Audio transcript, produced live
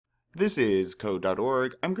This is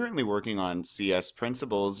code.org. I'm currently working on CS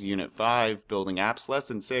Principles, Unit 5, Building Apps,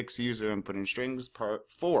 Lesson 6, User Input and Strings, Part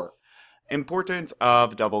 4. Importance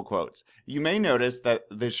of double quotes. You may notice that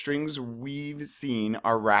the strings we've seen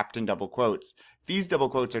are wrapped in double quotes. These double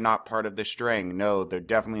quotes are not part of the string. No, they're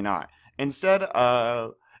definitely not. Instead,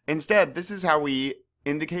 this is how we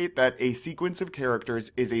indicate that a sequence of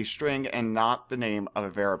characters is a string and not the name of a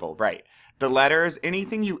variable. Right. The letters,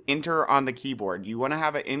 anything you enter on the keyboard, you want to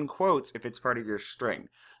have it in quotes if it's part of your string.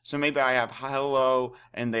 So maybe I have hello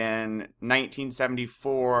and then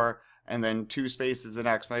 1974 and then two spaces and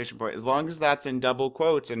exclamation point. As long as that's in double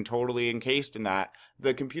quotes and totally encased in that,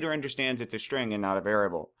 the computer understands it's a string and not a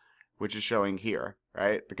variable, which is showing here,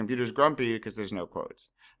 right? The computer's grumpy because there's no quotes.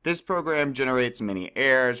 This program generates many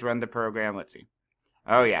errors. Run the program. Let's see.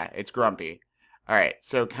 Oh yeah, it's grumpy. All right,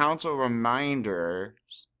 so council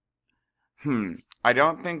reminders. I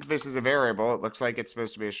don't think this is a variable. It looks like it's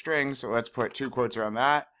supposed to be a string, so let's put two quotes around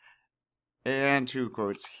that and two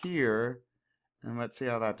quotes here, and let's see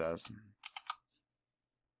how that does.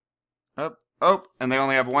 Oh, and they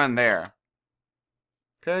only have one there.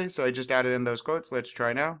 Okay, so I just added in those quotes. Let's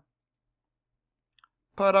try now.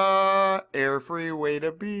 Ta-da! Air-free way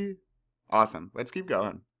to be. Awesome. Let's keep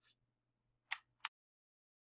going.